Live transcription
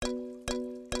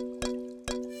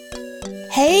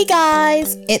Hey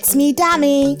guys, it's me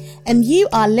Dami, and you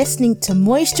are listening to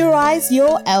Moisturize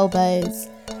Your Elbows.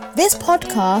 This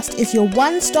podcast is your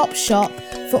one-stop shop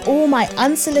for all my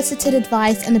unsolicited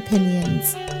advice and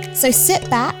opinions. So sit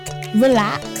back,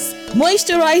 relax,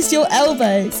 moisturize your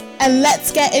elbows, and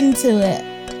let's get into it.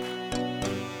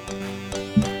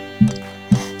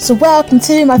 So welcome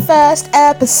to my first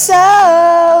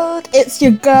episode. It's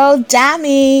your girl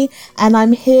Dami, and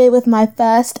I'm here with my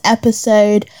first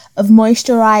episode of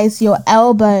Moisturize Your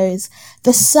Elbows.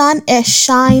 The sun is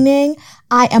shining,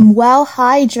 I am well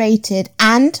hydrated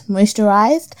and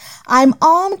moisturized. I'm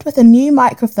armed with a new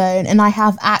microphone and I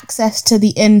have access to the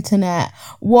internet.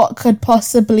 What could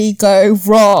possibly go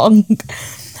wrong?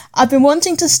 I've been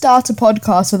wanting to start a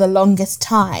podcast for the longest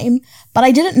time, but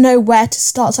I didn't know where to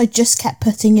start, so I just kept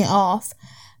putting it off.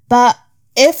 But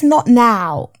if not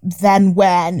now, then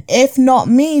when? If not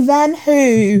me, then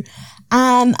who?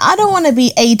 And I don't want to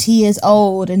be 80 years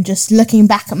old and just looking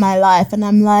back at my life and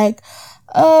I'm like,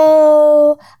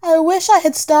 oh, I wish I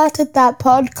had started that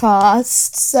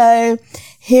podcast. So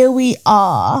here we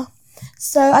are.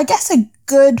 So I guess a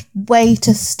good way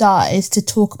to start is to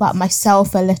talk about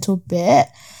myself a little bit.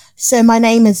 So my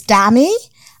name is Dami.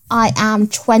 I am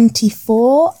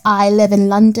 24. I live in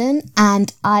London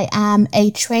and I am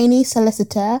a trainee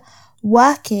solicitor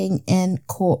working in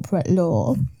corporate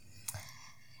law.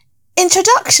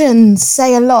 Introductions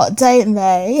say a lot, don't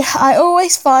they? I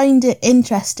always find it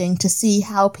interesting to see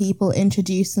how people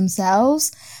introduce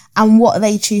themselves and what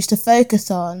they choose to focus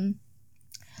on.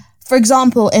 For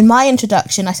example, in my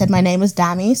introduction, I said my name was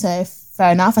Dami, so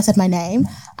fair enough, I said my name.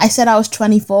 I said I was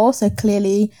 24, so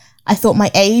clearly I thought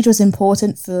my age was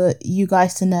important for you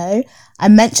guys to know. I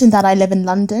mentioned that I live in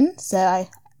London, so I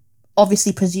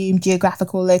obviously presumed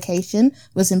geographical location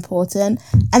was important.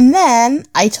 And then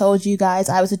I told you guys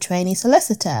I was a trainee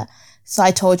solicitor. So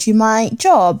I told you my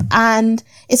job. And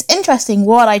it's interesting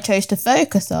what I chose to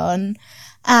focus on.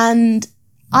 And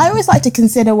I always like to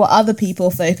consider what other people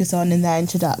focus on in their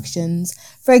introductions.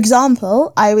 For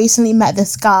example, I recently met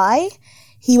this guy.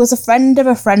 He was a friend of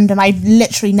a friend and I'd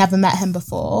literally never met him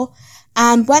before.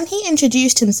 And when he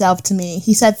introduced himself to me,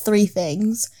 he said 3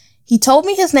 things. He told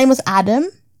me his name was Adam.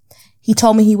 He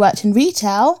told me he worked in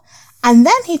retail, and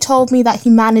then he told me that he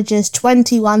manages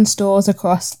 21 stores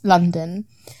across London.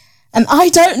 And I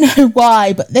don't know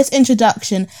why, but this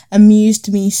introduction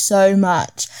amused me so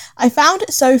much. I found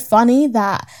it so funny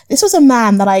that this was a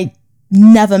man that I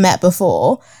never met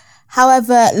before.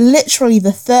 However, literally the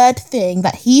 3rd thing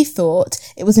that he thought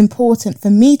it was important for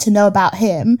me to know about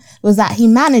him was that he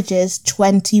manages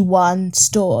 21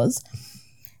 stores.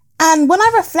 And when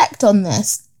I reflect on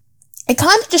this, it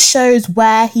kind of just shows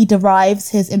where he derives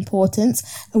his importance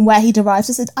and where he derives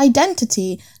his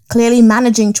identity. Clearly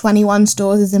managing 21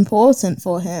 stores is important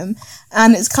for him.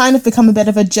 And it's kind of become a bit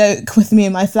of a joke with me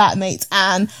and my flatmates,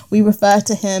 and we refer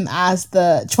to him as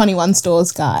the 21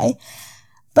 stores guy.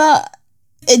 But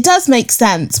it does make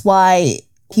sense why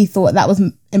he thought that was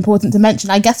important to mention.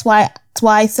 I guess that's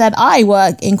why I said I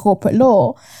work in corporate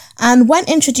law. And when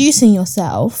introducing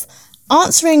yourself,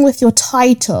 answering with your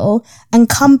title and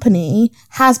company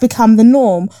has become the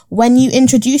norm. When you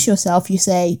introduce yourself, you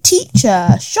say teacher,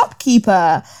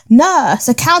 shopkeeper, nurse,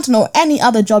 accountant, or any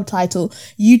other job title.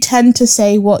 You tend to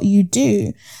say what you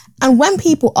do. And when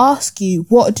people ask you,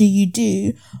 what do you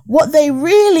do? What they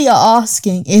really are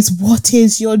asking is, what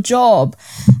is your job?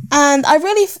 And I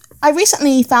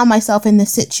recently found myself in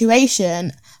this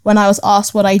situation. When I was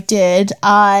asked what I did,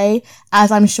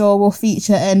 as I'm sure will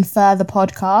feature in further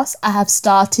podcasts, I have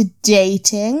started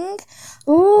dating.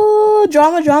 Ooh,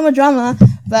 drama.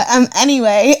 But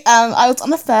anyway, I was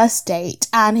on a first date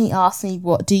and he asked me,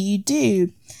 what do you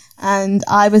do? And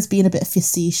I was being a bit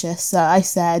facetious, so I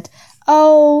said,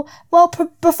 oh, well,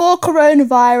 before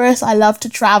coronavirus, I love to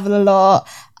travel a lot.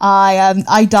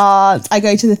 I dance, I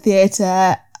go to the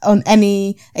theatre on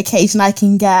any occasion I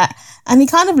can get. And he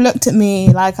kind of looked at me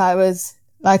like I was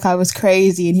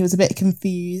crazy, and he was a bit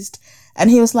confused. And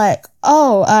he was like,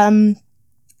 oh,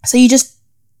 so you just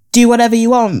do whatever you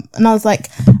want? And I was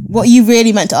like, what you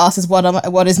really meant to ask is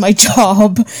what is my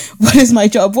job? What is my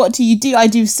job? What do you do? I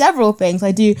do several things.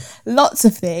 I do lots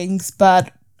of things,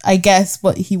 but I guess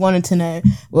what he wanted to know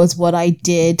was what I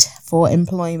did for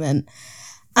employment.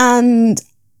 And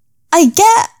I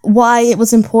get why it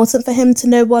was important for him to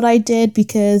know what I did,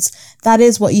 because that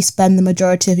is what you spend the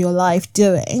majority of your life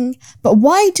doing. But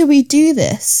why do we do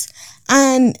this?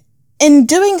 And in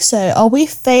doing so, are we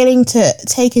failing to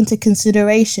take into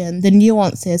consideration the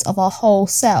nuances of our whole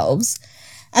selves?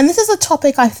 And this is a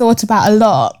topic I thought about a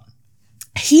lot.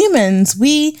 Humans,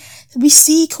 we we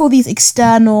seek all these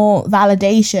external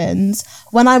validations.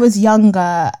 When I was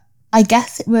younger, I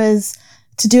guess it was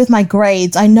to do with my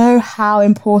grades. I know how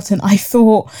important I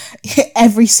thought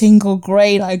every single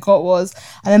grade I got was.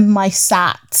 I remember my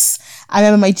SATs. I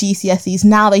remember my GCSEs.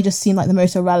 Now they just seem like the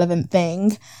most irrelevant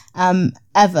thing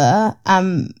ever.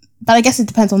 But I guess it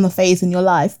depends on the phase in your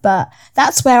life. But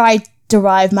that's where I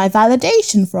derive my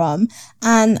validation from.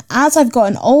 And as I've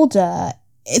gotten older,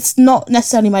 it's not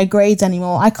necessarily my grades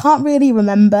anymore. I can't really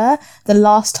remember the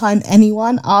last time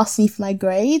anyone asked me for my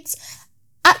grades.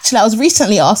 Actually, I was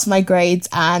recently asked my grades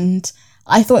and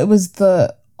I thought it was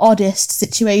the oddest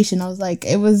situation. I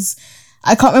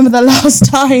can't remember the last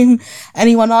time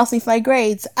anyone asked me for my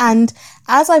grades. And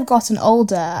as I've gotten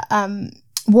older,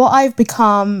 what I've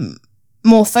become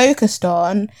more focused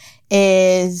on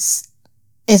is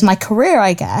my career,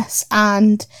 I guess.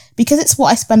 And because it's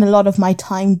what I spend a lot of my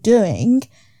time doing,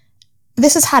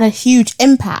 this has had a huge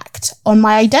impact on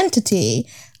my identity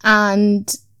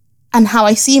and how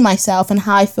I see myself and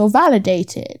how I feel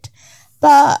validated.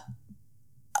 But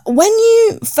when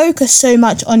you focus so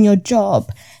much on your job,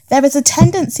 there is a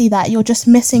tendency that you're just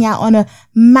missing out on a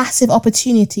massive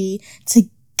opportunity to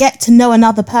get to know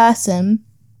another person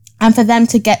and for them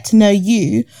to get to know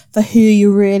you for who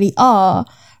you really are.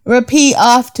 Repeat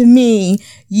after me.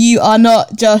 You are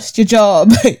not just your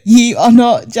job. You are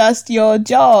not just your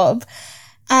job.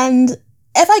 And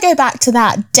if I go back to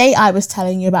that date I was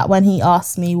telling you about when he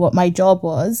asked me what my job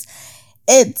was,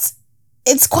 it's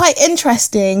quite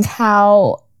interesting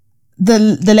how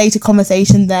the later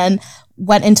conversation then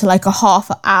went into like a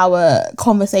half-hour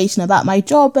conversation about my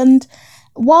job. And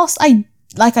whilst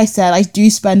like I said, I do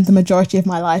spend the majority of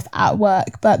my life at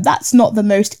work, but that's not the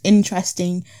most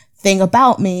interesting thing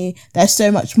about me. There's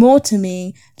so much more to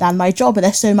me than my job, and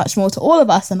there's so much more to all of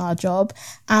us than our job.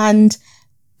 And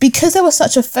because there was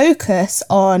such a focus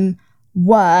on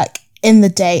work in the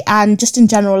day and just in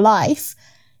general life,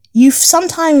 you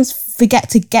sometimes forget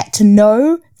to get to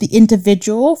know the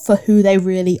individual for who they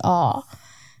really are.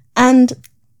 And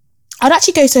I'd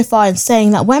actually go so far in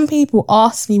saying that when people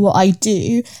ask me what I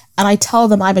do and I tell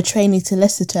them I'm a trainee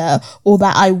solicitor or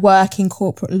that I work in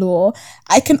corporate law,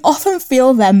 I can often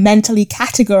feel them mentally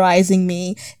categorizing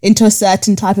me into a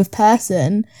certain type of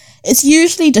person. It's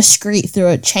usually discreet through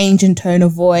a change in tone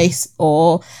of voice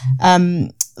or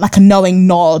like a knowing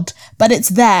nod, but it's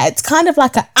there. It's kind of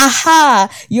like aha,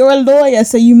 you're a lawyer,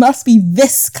 so you must be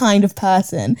this kind of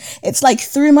person. It's like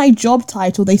through my job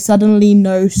title, they suddenly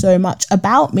know so much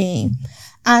about me.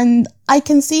 And I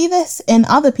can see this in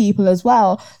other people as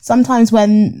well. Sometimes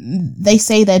when they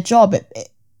say their job, it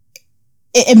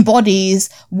embodies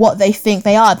what they think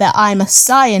they are, that I'm a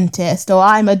scientist or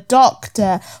I'm a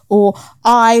doctor or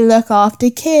I look after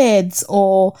kids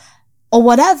or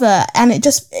whatever. And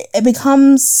it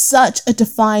becomes such a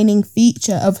defining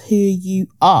feature of who you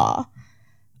are.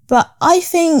 But I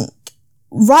think,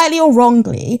 rightly or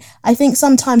wrongly, I think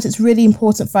sometimes it's really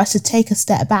important for us to take a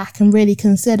step back and really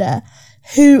consider,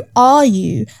 who are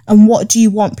you and what do you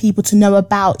want people to know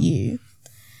about you?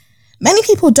 Many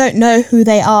people don't know who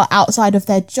they are outside of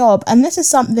their job, and this is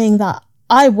something that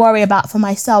I worry about for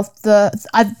myself.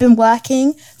 I've been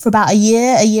working for about a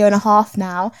year and a half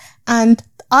now, and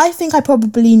I think I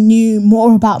probably knew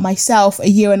more about myself a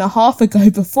year and a half ago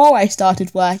before I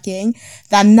started working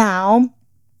than now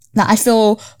that I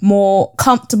feel more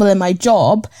comfortable in my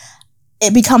job.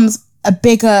 It becomes a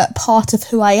bigger part of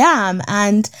who I am,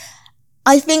 and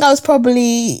I think I was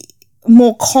probably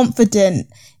more confident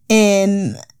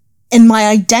in my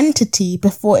identity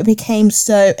before it became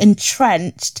so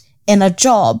entrenched in a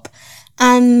job.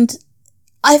 And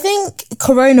I think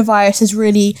coronavirus has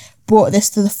really brought this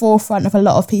to the forefront of a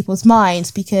lot of people's minds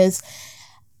because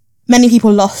many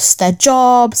people lost their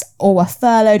jobs or were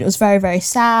furloughed. It was very, very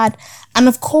sad. And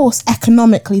of course,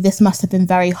 economically, this must have been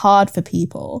very hard for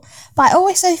people. But I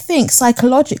also think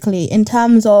psychologically, in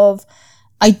terms of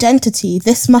identity,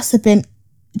 this must have been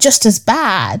just as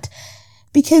bad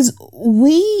because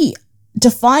we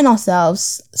define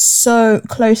ourselves so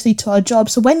closely to our job.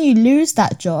 So when you lose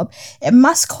that job, it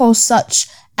must cause such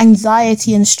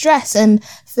anxiety and stress. And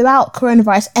throughout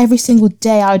coronavirus, every single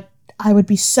day, I would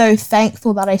be so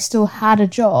thankful that I still had a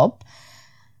job.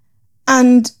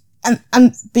 And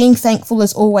being thankful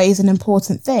is always an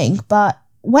important thing. But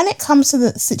when it comes to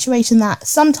the situation that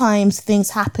sometimes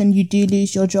things happen, you do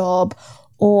lose your job,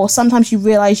 or sometimes you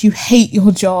realize you hate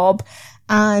your job,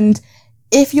 and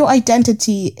if your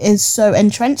identity is so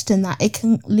entrenched in that, it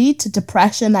can lead to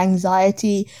depression,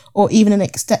 anxiety, or even an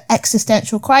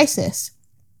existential crisis.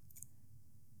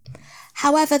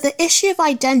 However, the issue of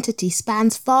identity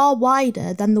spans far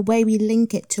wider than the way we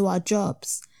link it to our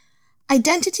jobs.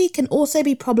 Identity can also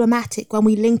be problematic when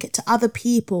we link it to other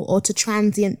people or to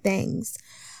transient things.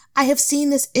 I have seen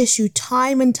this issue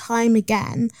time and time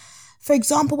again. For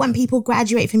example, when people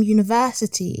graduate from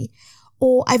university,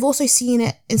 or I've also seen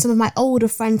it in some of my older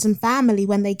friends and family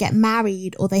when they get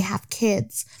married or they have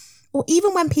kids, or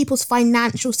even when people's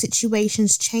financial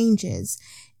situations changes.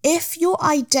 If your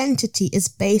identity is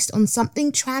based on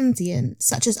something transient,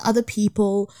 such as other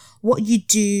people, what you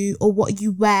do, or what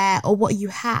you wear, or what you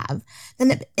have,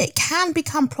 then it can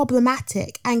become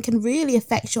problematic and can really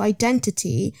affect your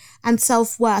identity and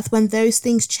self-worth when those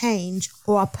things change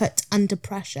or are put under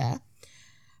pressure.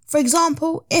 For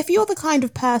example, if you're the kind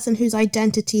of person whose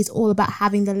identity is all about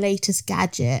having the latest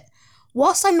gadget,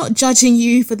 whilst I'm not judging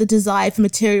you for the desire for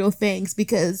material things,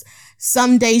 because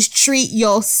some days treat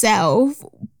yourself,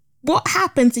 what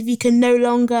happens if you can no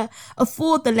longer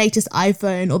afford the latest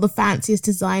iPhone or the fanciest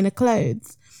designer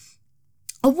clothes?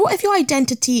 Or what if your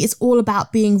identity is all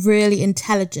about being really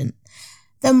intelligent?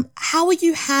 Then how will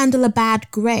you handle a bad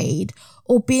grade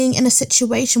or being in a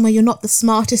situation where you're not the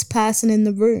smartest person in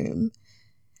the room?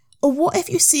 Or what if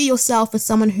you see yourself as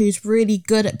someone who's really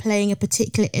good at playing a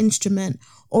particular instrument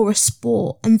or a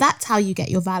sport, and that's how you get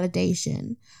your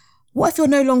validation? What if you're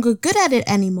no longer good at it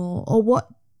anymore? Or what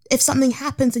if something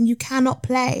happens and you cannot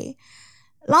play?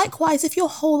 Likewise, if your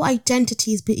whole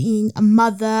identity is being a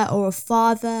mother or a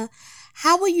father,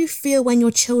 how will you feel when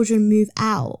your children move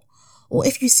out? Or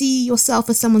if you see yourself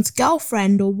as someone's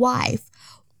girlfriend or wife,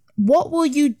 what will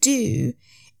you do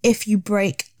if you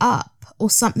break up or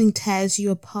something tears you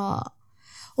apart?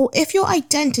 Or if your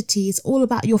identity is all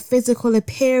about your physical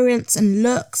appearance and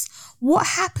looks, what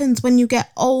happens when you get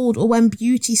old or when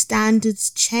beauty standards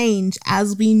change,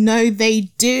 as we know they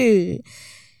do?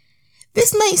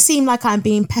 This may seem like I'm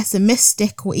being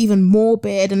pessimistic or even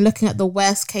morbid and looking at the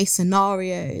worst case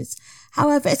scenarios.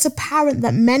 However, it's apparent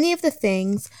that many of the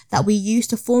things that we use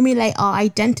to formulate our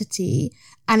identity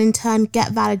and in turn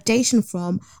get validation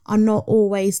from are not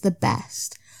always the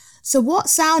best. So what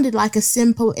sounded like a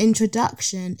simple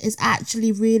introduction is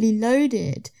actually really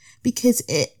loaded, because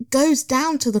it goes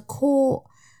down to the core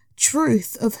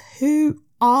truth of who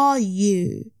are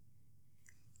you.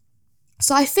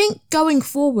 So I think going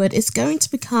forward, it's going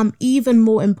to become even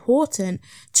more important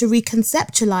to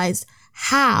reconceptualize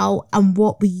how and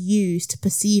what we use to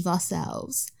perceive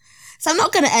ourselves. So I'm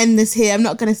not going to end this here. I'm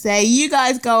not going to say, you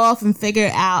guys go off and figure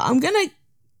it out. I'm going to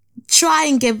try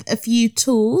and give a few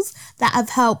tools that have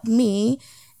helped me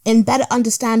in better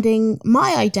understanding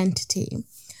my identity.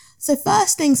 So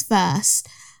first things first,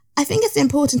 I think it's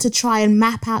important to try and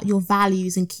map out your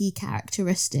values and key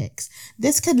characteristics.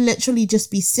 This could literally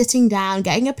just be sitting down,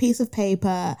 getting a piece of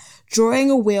paper, drawing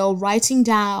a wheel, writing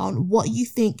down what you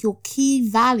think your key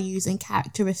values and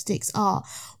characteristics are.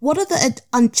 What are the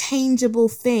unchangeable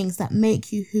things that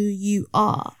make you who you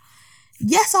are?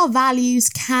 Yes, our values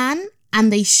can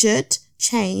and they should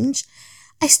change.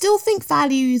 I still think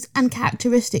values and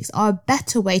characteristics are a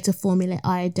better way to formulate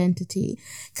our identity,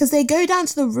 because they go down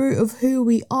to the root of who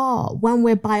we are when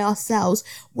we're by ourselves.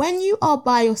 When you are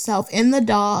by yourself in the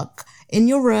dark, in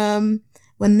your room,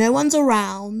 when no one's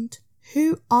around,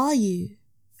 who are you?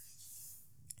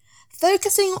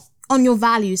 Focusing on your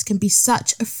values can be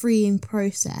such a freeing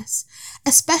process,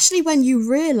 especially when you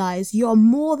realize you are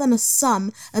more than a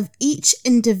sum of each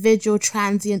individual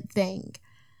transient thing.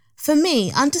 For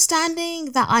me,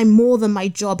 understanding that I'm more than my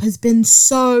job has been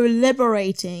so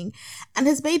liberating and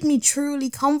has made me truly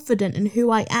confident in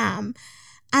who I am.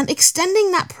 And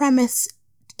extending that premise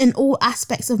in all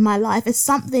aspects of my life is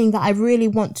something that I really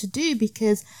want to do,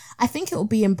 because I think it will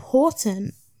be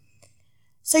important.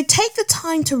 So take the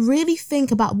time to really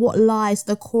think about what lies at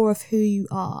the core of who you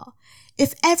are.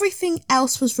 If everything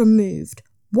else was removed,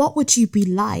 what would you be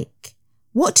like?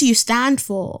 What do you stand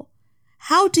for?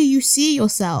 How do you see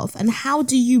yourself, and how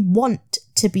do you want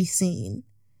to be seen?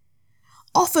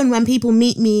 Often when people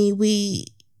meet me,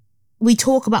 we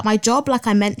talk about my job, like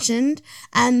I mentioned,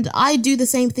 and I do the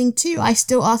same thing too. I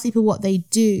still ask people what they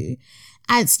do,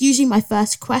 and it's usually my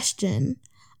first question.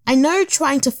 I know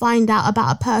trying to find out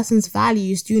about a person's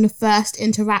values during a first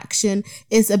interaction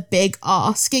is a big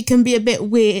ask. It can be a bit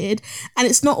weird, and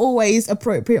it's not always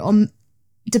appropriate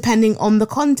depending on the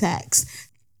context.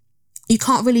 You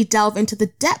can't really delve into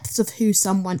the depths of who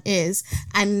someone is,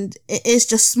 and it is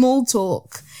just small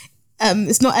talk.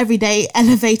 It's not everyday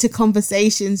elevator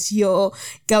conversations. You're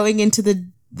going into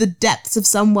the depths of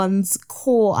someone's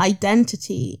core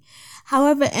identity.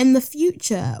 However, in the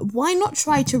future, why not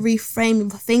try to reframe your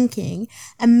thinking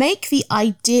and make the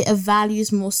idea of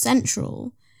values more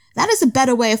central? That is a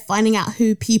better way of finding out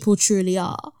who people truly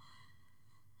are.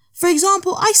 For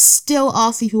example, I still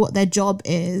ask people what their job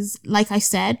is. Like I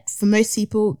said, for most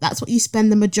people, that's what you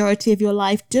spend the majority of your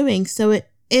life doing, so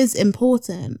it is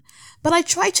important. But I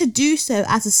try to do so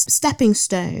as a stepping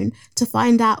stone to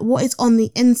find out what is on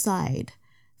the inside.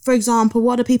 For example,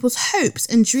 what are people's hopes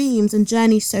and dreams and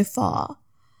journeys so far?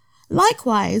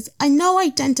 Likewise, I know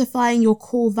identifying your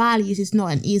core values is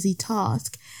not an easy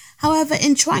task. However,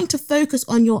 in trying to focus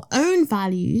on your own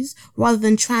values rather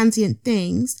than transient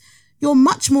things, you're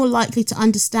much more likely to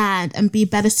understand and be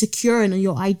better secure in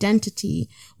your identity,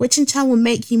 which in turn will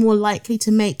make you more likely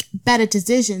to make better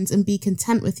decisions and be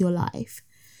content with your life.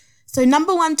 So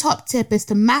number one top tip is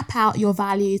to map out your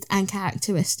values and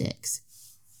characteristics.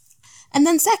 And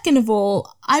then second of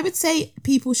all, I would say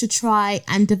people should try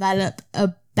and develop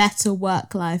a better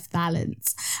work-life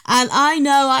balance. And I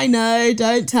know,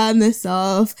 don't turn this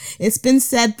off. It's been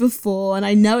said before, and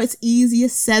I know it's easier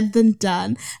said than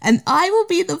done. And I will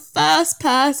be the first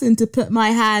person to put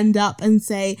my hand up and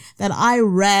say that I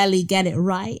rarely get it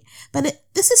right. But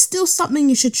this is still something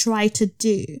you should try to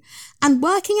do. And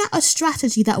working out a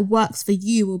strategy that works for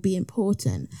you will be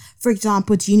important. For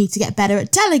example, do you need to get better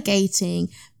at delegating,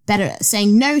 better at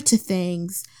saying no to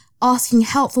things, asking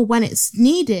help for when it's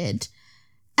needed?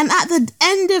 And at the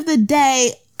end of the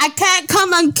day, I can't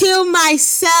come and kill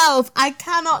myself. I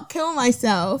cannot kill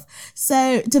myself.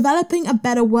 So developing a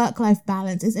better work-life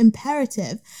balance is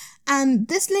imperative. And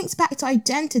this links back to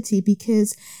identity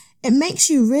because it makes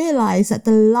you realize that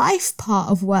the life part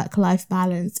of work-life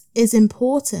balance is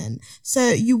important. So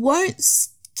you won't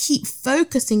keep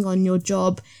focusing on your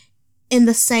job in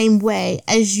the same way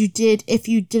as you did if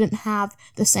you didn't have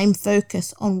the same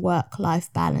focus on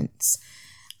work-life balance.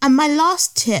 And my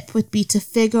last tip would be to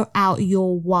figure out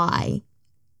your why.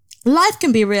 Life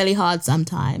can be really hard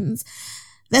sometimes.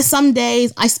 There's some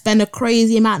days I spend a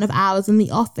crazy amount of hours in the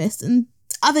office and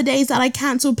other days that I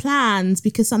cancel plans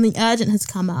because something urgent has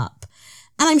come up.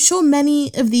 And I'm sure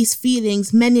many of these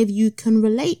feelings, many of you can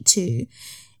relate to.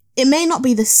 It may not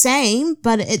be the same,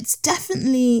 but there is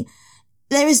definitely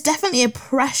a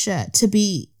pressure to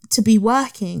be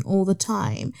working all the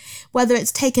time, whether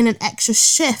it's taking an extra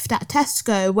shift at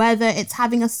Tesco, whether it's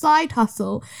having a side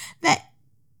hustle. There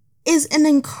is an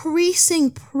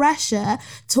increasing pressure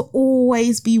to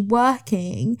always be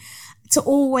working, to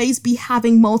always be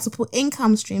having multiple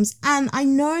income streams. And I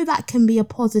know that can be a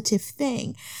positive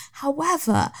thing.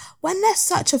 However, when there's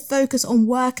such a focus on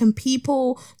work and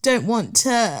people don't want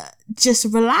to just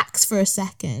relax for a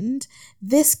second,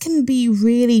 this can be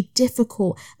really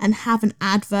difficult and have an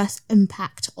adverse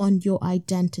impact on your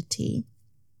identity.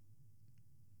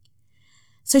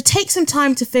 So take some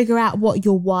time to figure out what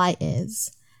your why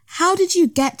is. How did you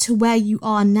get to where you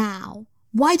are now?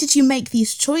 Why did you make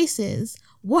these choices?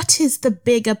 What is the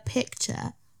bigger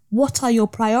picture? What are your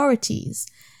priorities?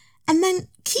 And then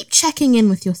keep checking in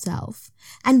with yourself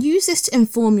and use this to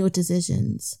inform your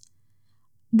decisions.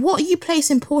 What you place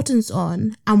importance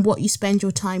on and what you spend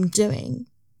your time doing.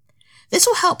 This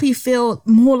will help you feel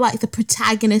more like the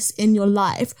protagonist in your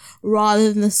life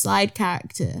rather than the side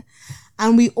character.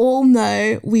 And we all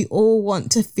know we all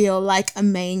want to feel like a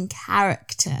main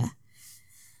character.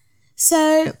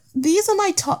 So these are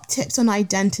my top tips on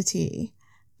identity.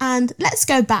 And let's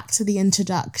go back to the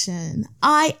introduction.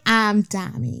 I am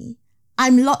Dami.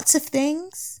 I'm lots of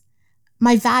things.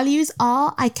 My values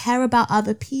are I care about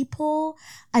other people.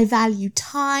 I value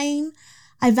time.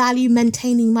 I value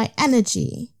maintaining my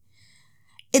energy.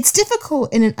 It's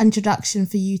difficult in an introduction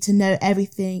for you to know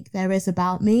everything there is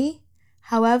about me.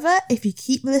 However, if you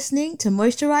keep listening to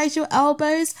Moisturize Your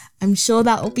Elbows, I'm sure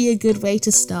that will be a good way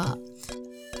to start.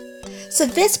 So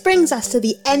this brings us to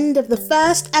the end of the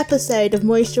first episode of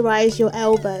Moisturize Your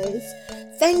Elbows.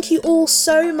 Thank you all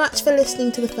so much for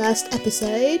listening to the first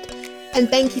episode, and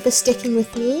thank you for sticking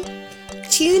with me.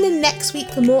 Tune in next week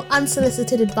for more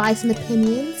unsolicited advice and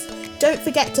opinions. Don't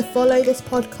forget to follow this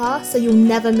podcast so you'll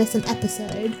never miss an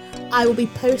episode. I will be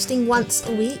posting once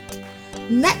a week.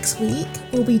 Next week,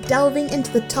 we'll be delving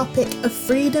into the topic of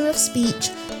freedom of speech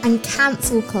and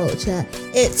cancel culture.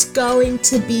 It's going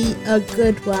to be a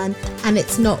good one, and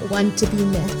it's not one to be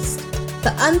missed.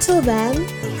 But until then,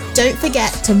 don't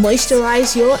forget to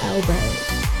moisturize your elbows.